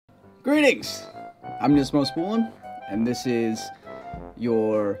Greetings! I'm Nismospoolin, and this is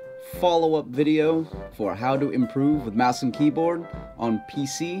your follow-up video for how to improve with mouse and keyboard on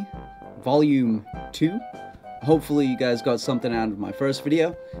PC, Volume 2. Hopefully you guys got something out of my first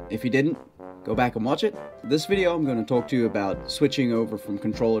video. If you didn't, go back and watch it. This video I'm going to talk to you about switching over from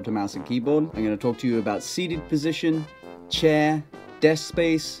controller to mouse and keyboard. I'm going to talk to you about seated position, chair, desk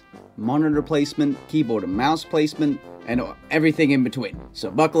space, monitor placement, keyboard and mouse placement, and everything in between. So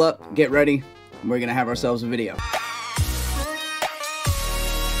buckle up, get ready, and we're gonna have ourselves a video.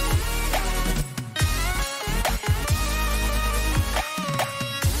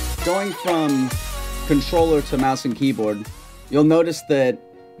 Going from controller to mouse and keyboard, you'll notice that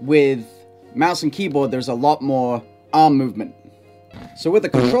with mouse and keyboard there's a lot more arm movement. So with a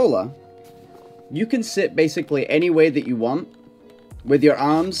controller, you can sit basically any way that you want with your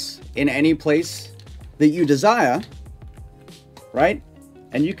arms in any place that you desire, right?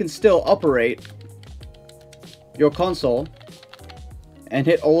 And you can still operate your console and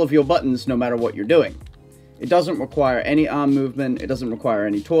hit all of your buttons no matter what you're doing. It doesn't require any arm movement, it doesn't require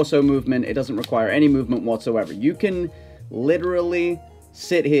any torso movement, it doesn't require any movement whatsoever. You can literally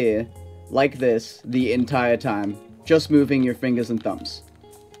sit here like this the entire time, just moving your fingers and thumbs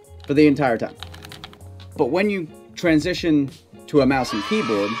for the entire time. But when you transition to a mouse and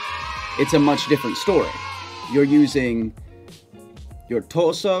keyboard, it's a much different story. You're using your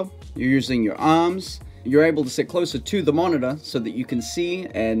torso, you're using your arms, you're able to sit closer to the monitor so that you can see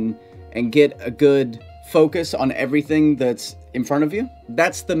and get a good focus on everything that's in front of you.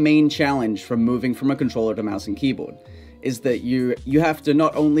 That's the main challenge from moving from a controller to mouse and keyboard, is that you have to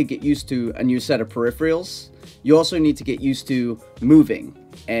not only get used to a new set of peripherals, you also need to get used to moving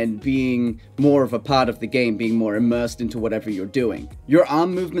and being more of a part of the game, being more immersed into whatever you're doing. Your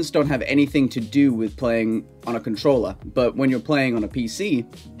arm movements don't have anything to do with playing on a controller, but when you're playing on a PC,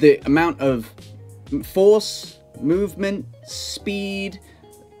 the amount of force, movement, speed,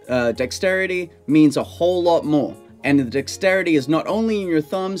 dexterity means a whole lot more. And the dexterity is not only in your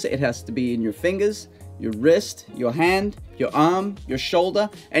thumbs, it has to be in your fingers, your wrist, your hand, your arm, your shoulder,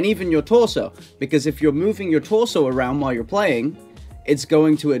 and even your torso. Because if you're moving your torso around while you're playing, it's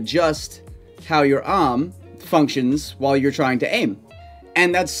going to adjust how your arm functions while you're trying to aim.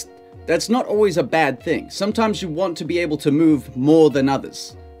 And that's not always a bad thing. Sometimes you want to be able to move more than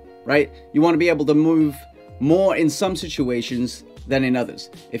others, right? You want to be able to move more in some situations than in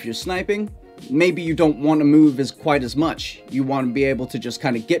others. If you're sniping, maybe you don't want to move quite as much. You want to be able to just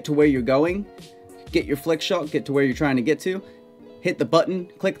kind of get to where you're going, get your flick shot, get to where you're trying to get to, hit the button,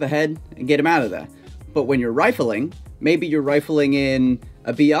 click the head, and get him out of there. But when you're rifling, maybe you're rifling in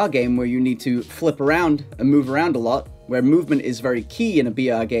a BR game where you need to flip around and move around a lot, where movement is very key in a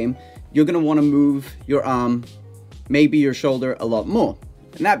BR game. You're going to want to move your arm, maybe your shoulder, a lot more.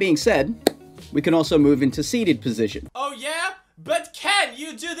 And that being said, we can also move into seated position. Oh yeah? But can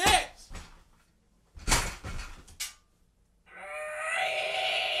you do this?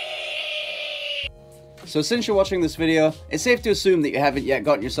 So since you're watching this video, it's safe to assume that you haven't yet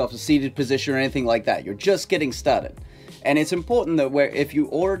gotten yourself a seated position or anything like that. You're just getting started. And it's important that if you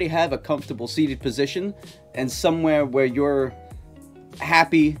already have a comfortable seated position and somewhere where you're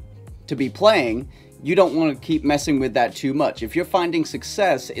happy to be playing, you don't want to keep messing with that too much. If you're finding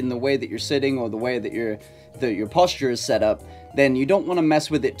success in the way that you're sitting or the way that your posture is set up, then you don't want to mess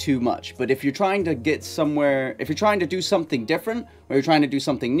with it too much. But if you're trying to get somewhere, if you're trying to do something different, or you're trying to do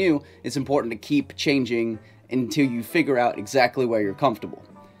something new, it's important to keep changing until you figure out exactly where you're comfortable.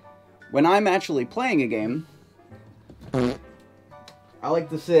 When I'm actually playing a game, I like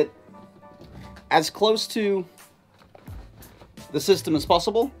to sit as close to the system as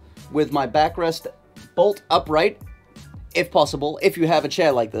possible, with my backrest bolt upright, if possible, if you have a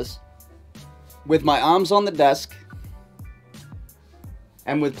chair like this, with my arms on the desk,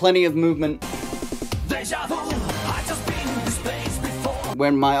 and with plenty of movement.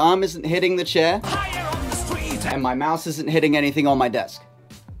 When my arm isn't hitting the chair, and my mouse isn't hitting anything on my desk.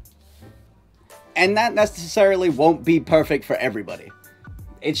 And that necessarily won't be perfect for everybody.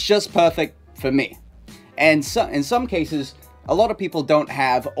 It's just perfect for me. And so, in some cases, a lot of people don't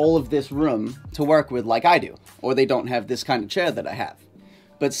have all of this room to work with like I do, or they don't have this kind of chair that I have.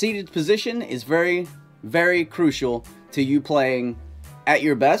 But seated position is very, very crucial to you playing at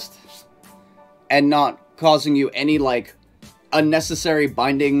your best and not causing you any like unnecessary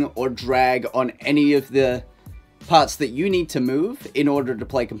binding or drag on any of the parts that you need to move in order to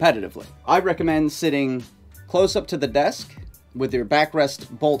play competitively. I recommend sitting close up to the desk with your backrest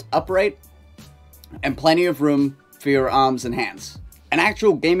bolt upright and plenty of room for your arms and hands. An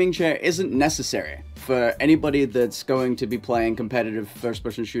actual gaming chair isn't necessary for anybody that's going to be playing competitive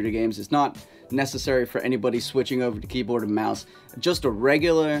first-person shooter games. It's not necessary for anybody switching over to keyboard and mouse. Just a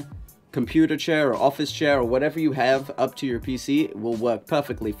regular computer chair or office chair or whatever you have up to your PC will work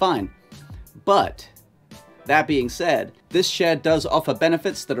perfectly fine. But that being said, this chair does offer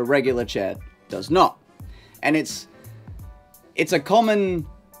benefits that a regular chair does not. And it's a common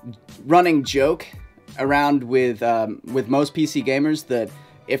running joke around with most PC gamers that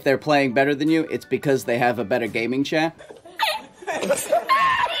if they're playing better than you, it's because they have a better gaming chair.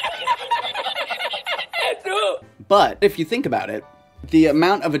 But if you think about it, the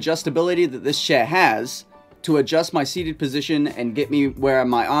amount of adjustability that this chair has to adjust my seated position and get me where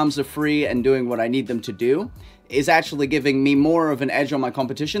my arms are free and doing what I need them to do is actually giving me more of an edge on my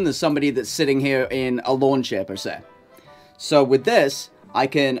competition than somebody that's sitting here in a lawn chair per se. So with this, I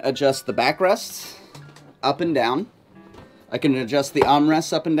can adjust the backrests up and down. I can adjust the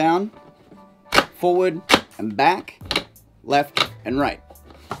armrests up and down, forward and back, left and right.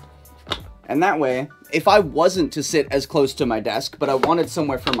 And that way, if I wasn't to sit as close to my desk, but I wanted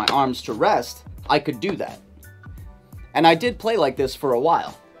somewhere for my arms to rest, I could do that. And I did play like this for a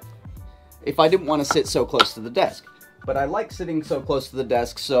while, if I didn't want to sit so close to the desk. But I like sitting so close to the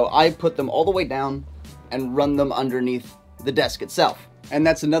desk, so I put them all the way down and run them underneath the desk itself. And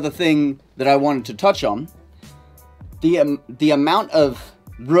that's another thing that I wanted to touch on. The amount of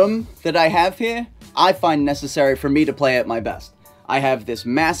room that I have here, I find necessary for me to play at my best. I have this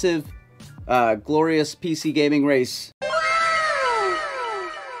massive, glorious PC gaming race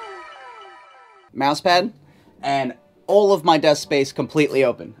mousepad, and all of my desk space completely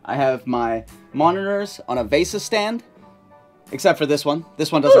open. I have my monitors on a VESA stand, except for this one.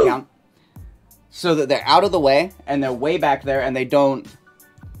 This one doesn't count. So that they're out of the way, and they're way back there, and they don't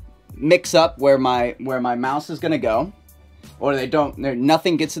mix up where my mouse is gonna go, or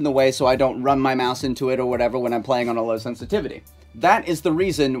nothing gets in the way, so I don't run my mouse into it or whatever when I'm playing on a low sensitivity. That is the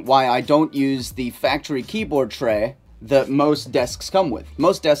reason why I don't use the factory keyboard tray that most desks come with.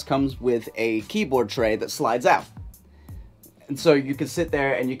 Most desks comes with a keyboard tray that slides out, and so you can sit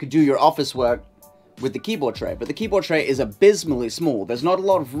there and you could do your office work with the keyboard tray. But the keyboard tray is abysmally small. There's not a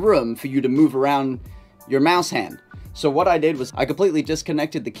lot of room for you to move around your mouse hand. So what I did was I completely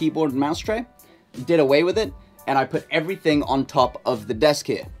disconnected the keyboard and mouse tray, did away with it, and I put everything on top of the desk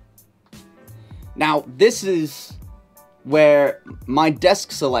here. Now, this is where my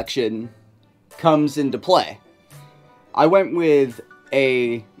desk selection comes into play. I went with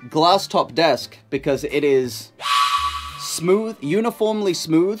a glass top desk because it is smooth, uniformly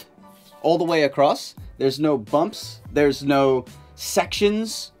smooth all the way across. There's no bumps, there's no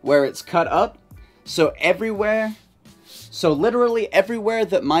sections where it's cut up. So literally everywhere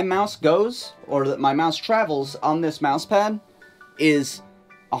that my mouse goes, or that my mouse travels on this mouse pad, is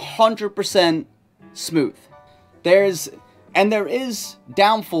 100% smooth. There is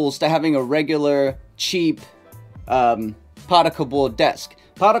downfalls to having a regular, cheap, particle board desk.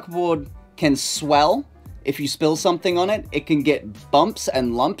 Particle board can swell if you spill something on it. It can get bumps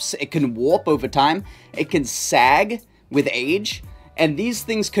and lumps. It can warp over time. It can sag with age. And these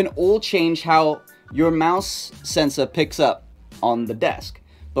things can all change how your mouse sensor picks up on the desk.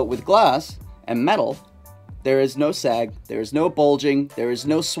 But with glass and metal, there is no sag, there is no bulging, there is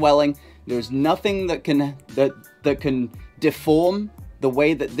no swelling, there's nothing that can deform the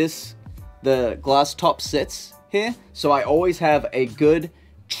way that the glass top sits here. So I always have a good,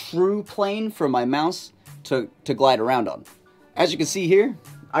 true plane for my mouse to glide around on. As you can see here,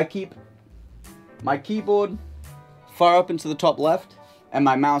 I keep my keyboard far up into the top left and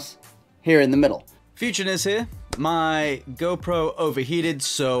my mouse here in the middle. Futureness here. My GoPro overheated,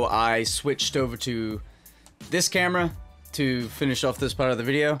 so I switched over to this camera to finish off this part of the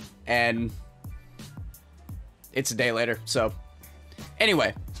video, and it's a day later, so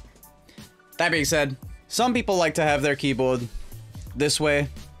anyway, that being said, some people like to have their keyboard this way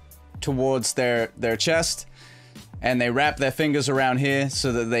towards their chest, and they wrap their fingers around here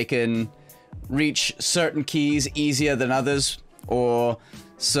so that they can reach certain keys easier than others, or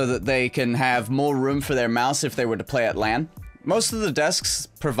so that they can have more room for their mouse if they were to play at LAN. Most of the desks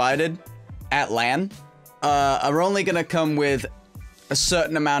provided at LAN are only going to come with a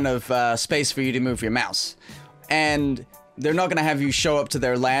certain amount of space for you to move your mouse. And they're not going to have you show up to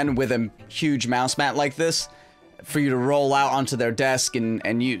their LAN with a huge mouse mat like this for you to roll out onto their desk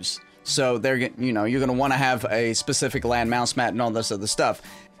and use. So they're, you're going to want to have a specific LAN mouse mat and all this other stuff.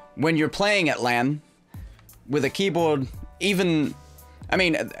 When you're playing at LAN with a keyboard,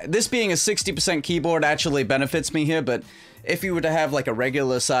 this being a 60% keyboard actually benefits me here, but if you were to have like a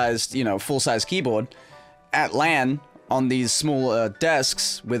regular sized, full-size keyboard at LAN on these small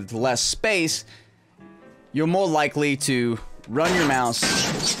desks with less space, you're more likely to run your mouse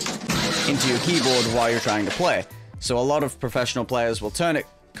into your keyboard while you're trying to play. So a lot of professional players will turn it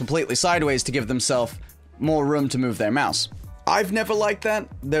completely sideways to give themselves more room to move their mouse. I've never liked that.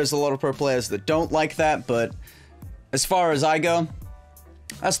 There's a lot of pro players that don't like that, but as far as I go,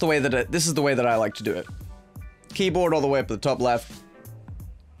 that's the way that this is the way that I like to do it. Keyboard all the way up to the top left,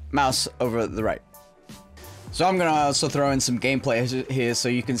 mouse over the right. So I'm gonna also throw in some gameplay here so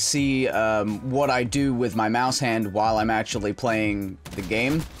you can see what I do with my mouse hand while I'm actually playing the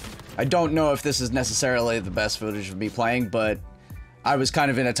game. I don't know if this is necessarily the best footage of me playing, but I was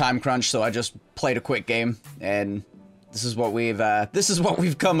kind of in a time crunch, so I just played a quick game, and this is what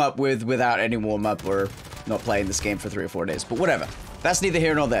we've come up with without any warm-up or not playing this game for 3 or 4 days. But whatever, that's neither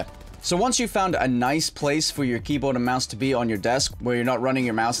here nor there. So once you've found a nice place for your keyboard and mouse to be on your desk, where you're not running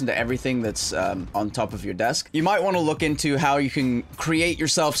your mouse into everything that's on top of your desk, you might want to look into how you can create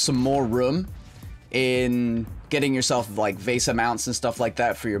yourself some more room in getting yourself like VESA mounts and stuff like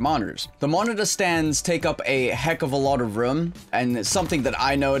that for your monitors. The monitor stands take up a heck of a lot of room, and it's something that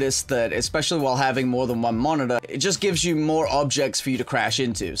I noticed that, especially while having more than one monitor, it just gives you more objects for you to crash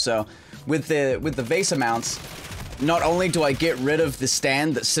into. So with the VESA mounts, not only do I get rid of the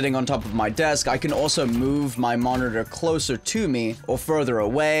stand that's sitting on top of my desk, I can also move my monitor closer to me or further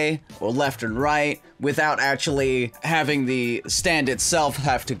away or left and right without actually having the stand itself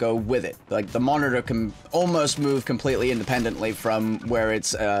have to go with it. Like, the monitor can almost move completely independently from where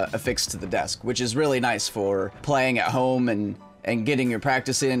it's affixed to the desk, which is really nice for playing at home and getting your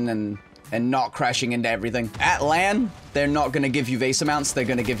practice in and not crashing into everything. At LAN, they're not gonna give you VESA mounts, they're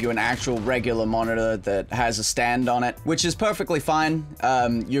gonna give you an actual regular monitor that has a stand on it, which is perfectly fine.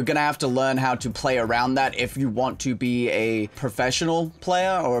 You're gonna have to learn how to play around that if you want to be a professional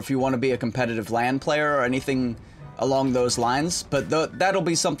player, or if you want to be a competitive LAN player or anything along those lines. But that'll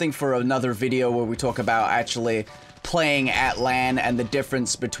be something for another video where we talk about actually playing at LAN and the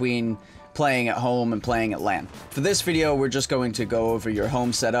difference between playing at home and playing at LAN. For this video, we're just going to go over your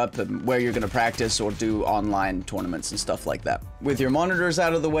home setup and where you're going to practice or do online tournaments and stuff like that. With your monitors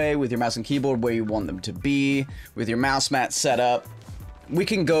out of the way, with your mouse and keyboard where you want them to be, with your mouse mat set up, we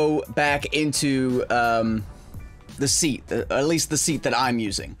can go back into the seat, at least the seat that I'm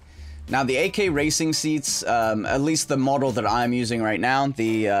using. Now, the AK Racing seats, at least the model that I'm using right now,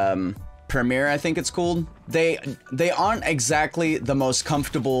 the Premier, I think it's called, they aren't exactly the most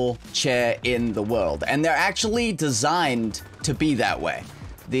comfortable chair in the world, and they're actually designed to be that way.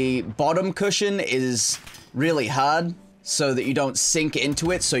 The bottom cushion is really hard so that you don't sink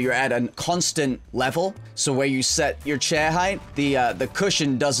into it, so you're at a constant level. So where you set your chair height, the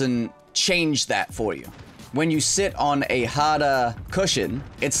cushion doesn't change that for you. When you sit on a harder cushion,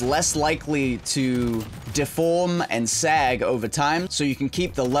 it's less likely to deform and sag over time, so you can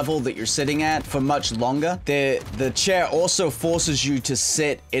keep the level that you're sitting at for much longer. The chair also forces you to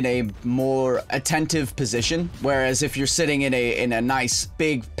sit in a more attentive position, whereas if you're sitting in a nice,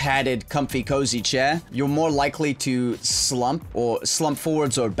 big, padded, comfy, cozy chair, you're more likely to slump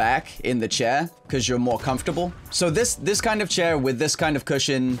forwards or back in the chair because you're more comfortable. So this kind of chair with this kind of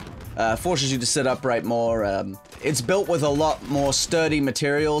cushion forces you to sit upright more. It's built with a lot more sturdy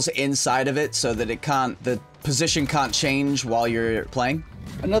materials inside of it so that the position can't change while you're playing.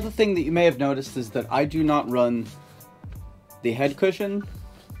 Another thing that you may have noticed is that I do not run the head cushion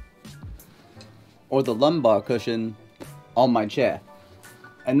or the lumbar cushion on my chair.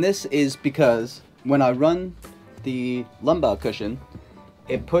 And this is because when I run the lumbar cushion,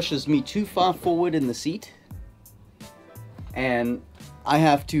 it pushes me too far forward in the seat, and I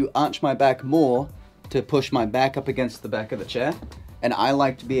have to arch my back more to push my back up against the back of the chair, and I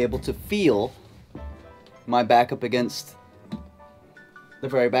like to be able to feel my back up against the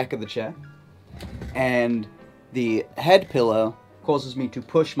very back of the chair. And the head pillow causes me to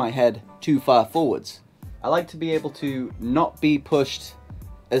push my head too far forwards. I like to be able to not be pushed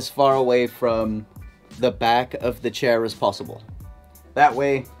as far away from the back of the chair as possible. That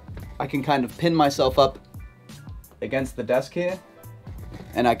way, I can kind of pin myself up against the desk here,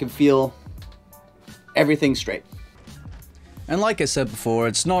 and I can feel everything straight. And like I said before,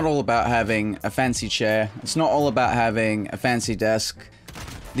 it's not all about having a fancy chair. It's not all about having a fancy desk.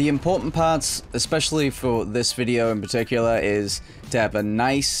 The important parts, especially for this video in particular, is to have a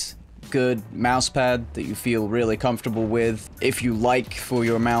nice, good mouse pad that you feel really comfortable with. If you like for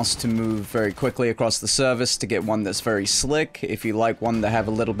your mouse to move very quickly across the surface, to get one that's very slick. If you like one to have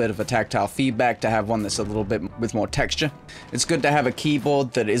a little bit of a tactile feedback, to have one that's a little bit with more texture. It's good to have a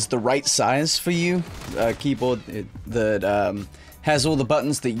keyboard that is the right size for you. A keyboard that has all the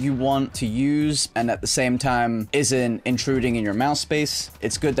buttons that you want to use, and at the same time isn't intruding in your mouse space.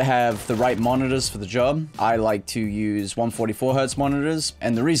 It's good to have the right monitors for the job. I like to use 144Hz monitors,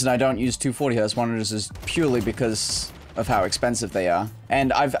 and the reason I don't use 240Hz monitors is purely because of how expensive they are.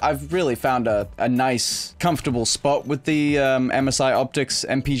 And I've really found a nice, comfortable spot with the MSI Optics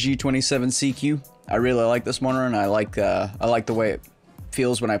MPG27CQ. I really like this monitor, and I like the way it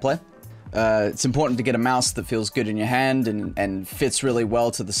feels when I play. It's important to get a mouse that feels good in your hand and fits really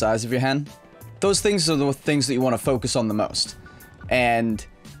well to the size of your hand. Those things are the things that you want to focus on the most. And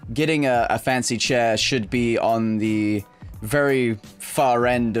getting a fancy chair should be on the very far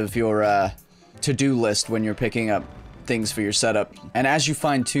end of your to-do list when you're picking up things for your setup. And as you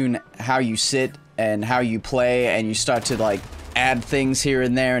fine-tune how you sit and how you play, and you start to like add things here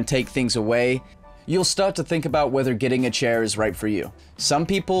and there and take things away, you'll start to think about whether getting a chair is right for you. Some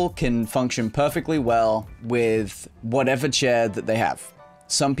people can function perfectly well with whatever chair that they have.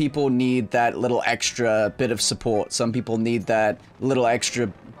 Some people need that little extra bit of support. Some people need that little extra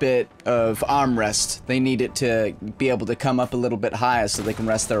bit of armrest. They need it to be able to come up a little bit higher so they can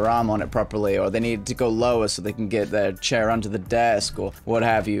rest their arm on it properly, or they need it to go lower so they can get their chair under the desk or what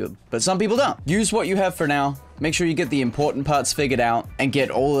have you. But some people don't. Use what you have for now. Make sure you get the important parts figured out and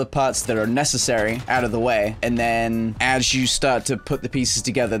get all the parts that are necessary out of the way. And then as you start to put the pieces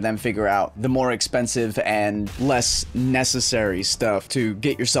together, then figure out the more expensive and less necessary stuff to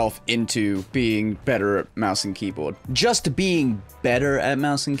get yourself into being better at mouse and keyboard. Just being better at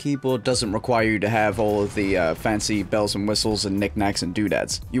mouse and keyboard doesn't require you to have all of the fancy bells and whistles and knickknacks and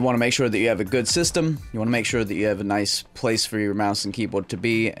doodads. You want to make sure that you have a good system. You want to make sure that you have a nice place for your mouse and keyboard to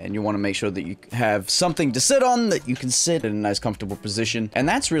be. And you want to make sure that you have something to sit on, that you can sit in a nice comfortable position, and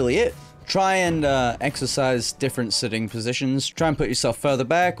that's really it. Try and exercise different sitting positions. Try and put yourself further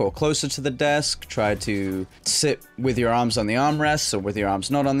back or closer to the desk. Try to sit with your arms on the armrests or with your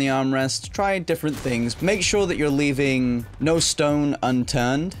arms not on the armrest. Try different things. Make sure that you're leaving no stone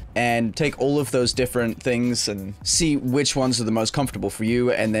unturned, and take all of those different things and see which ones are the most comfortable for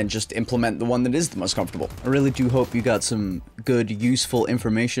you, and then just implement the one that is the most comfortable. I really do hope you got some good, useful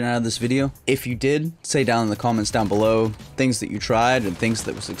information out of this video. If you did, say down in the comments down below things that you tried and things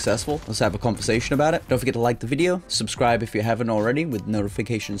that were successful. Let's have a conversation about it. Don't forget to like the video, subscribe if you haven't already with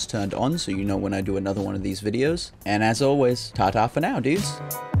notifications turned on so you know when I do another one of these videos. And as always, ta-ta for now, dudes.